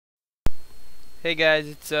Hey guys,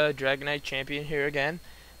 it's Dragonite Champion here again,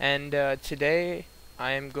 and today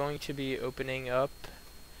I am going to be opening up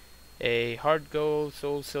a HeartGold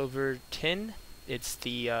SoulSilver tin. It's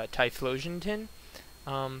the Typhlosion tin.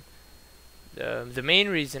 Um, the main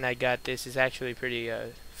reason I got this is actually pretty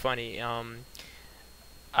funny.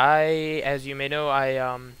 As you may know,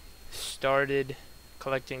 I started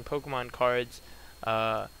collecting Pokemon cards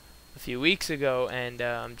a few weeks ago, and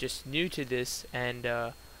I'm just new to this, and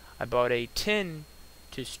I bought a tin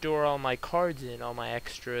to store all my cards in, all my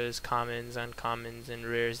extras, commons, uncommons, and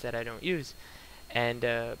rares that I don't use. And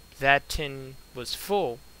that tin was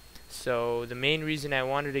full. So the main reason I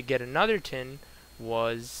wanted to get another tin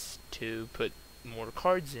was to put more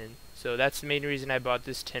cards in. So that's the main reason I bought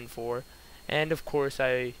this tin for. And of course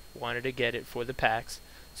I wanted to get it for the packs.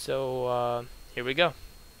 So here we go.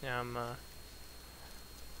 I'm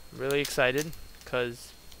really excited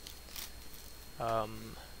because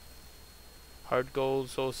HeartGold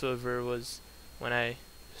SoulSilver was when I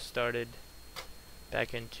started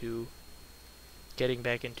getting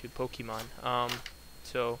back into Pokemon.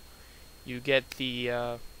 So you get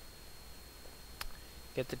the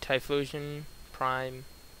Typhlosion Prime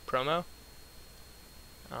promo.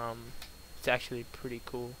 It's actually pretty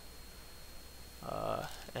cool.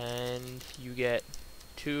 And you get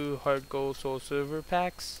 2 HeartGold SoulSilver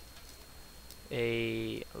packs,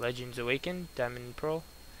 a Legends Awakened Diamond and Pearl,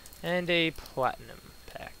 and a Platinum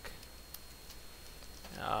pack.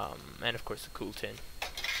 And of course a cool tin.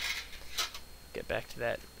 Get back to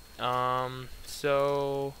that.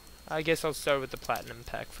 So I guess I'll start with the Platinum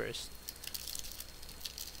pack first.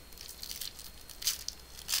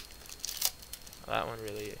 That one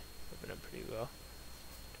really opened up pretty well.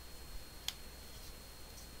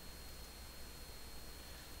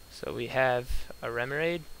 So we have a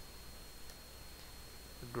Remoraid,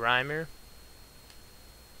 a Grimer,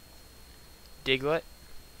 Diglett,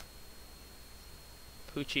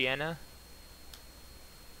 Poochyena,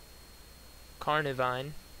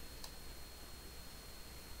 Carnivine,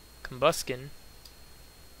 Combuskin,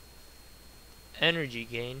 Energy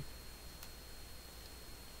Gain,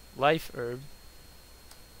 Life Herb,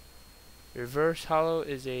 Reverse Hollow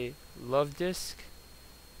is a Love Disc,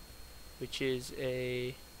 which is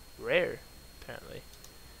a rare, apparently.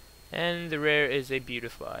 And the rare is a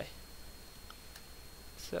Beautifly.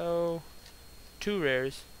 So 2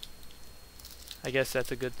 rares. I guess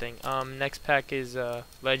that's a good thing. Next pack is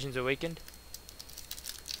Legends Awakened.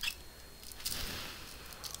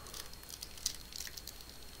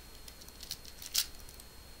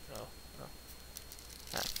 Oh, oh.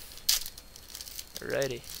 Ah.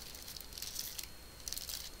 Alrighty.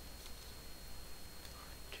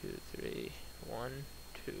 2, 3, 1,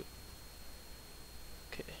 2.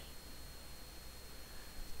 Okay.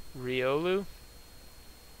 Riolu,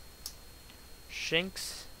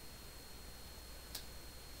 Shinx,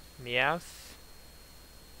 Meowth,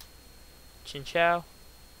 Chinchou,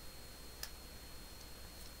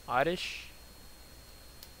 Oddish,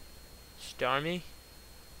 Starmie,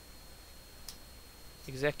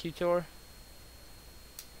 Executor,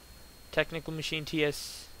 Technical Machine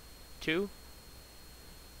TS2.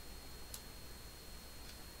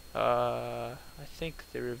 I think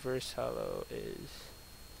the Reverse Hollow is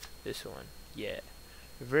this one. Yeah.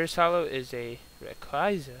 Reverse Hollow is a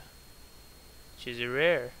Rayquaza, which is a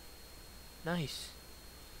rare. Nice.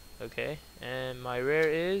 Okay, and my rare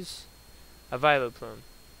is a Vileplume.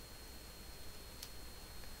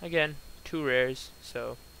 Again, 2 rares,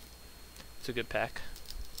 so it's a good pack.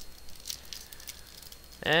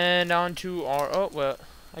 And on to our... oh, well,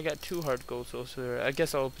 I got 2 HeartGold SoulSilver. I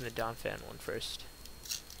guess I'll open the Donphan one first.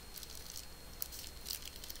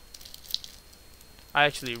 I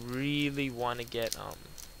actually really want to get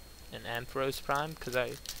an Ampharos Prime because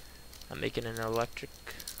I'm making an electric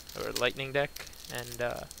or lightning deck, and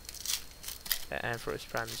that Ampharos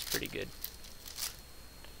Prime is pretty good.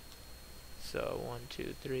 So 1,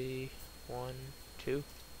 2, 3, 1, 2.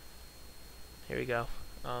 Here we go.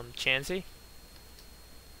 Chansey,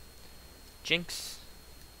 Jinx,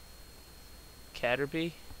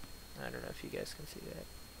 Caterpie. I don't know if you guys can see that.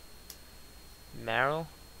 Marill,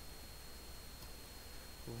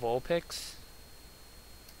 Vulpix,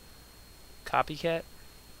 Copycat,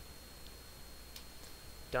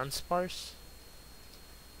 Dunsparce,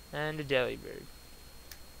 and a Delibird.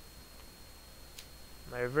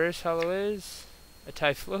 My reverse hollow is a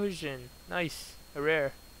Typhlosion. Nice, a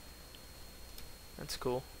rare. That's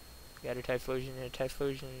cool. Got a Typhlosion and a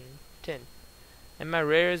Typhlosion tin. And my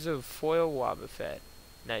rare is a foil Wobbuffet.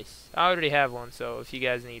 Nice. I already have one, so if you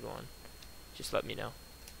guys need one, just let me know.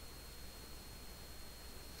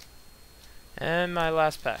 And my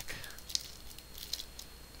last pack.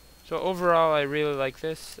 So overall, I really like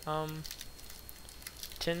this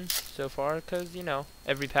tin so far, because, you know,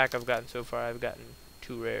 every pack I've gotten so far, I've gotten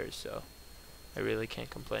 2 rares, so I really can't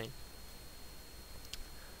complain.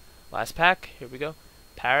 Last pack, here we go.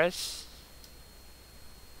 Paris,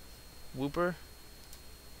 Whooper,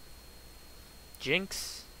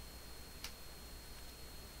 Jinx,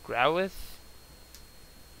 Growlithe.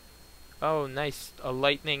 Oh, nice. A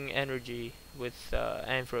lightning energy with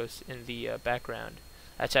Ampharos in the background.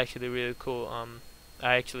 That's actually really cool.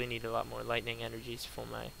 I actually need a lot more lightning energies for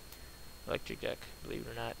my electric deck, believe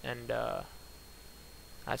it or not. And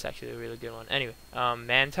that's actually a really good one. Anyway,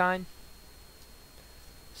 Mantine,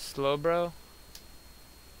 Slowbro,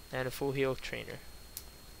 and a full heal trainer.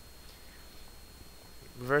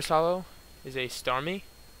 Reverse Hollow is a Starmie.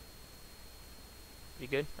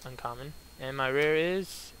 Pretty good, uncommon. And my rare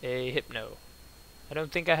is a Hypno. I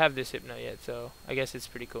don't think I have this Hypno yet, so I guess it's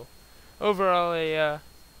pretty cool. Overall, a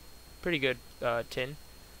pretty good tin.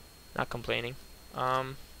 Not complaining.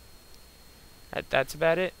 That's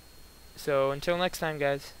about it. So until next time,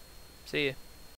 guys. See ya.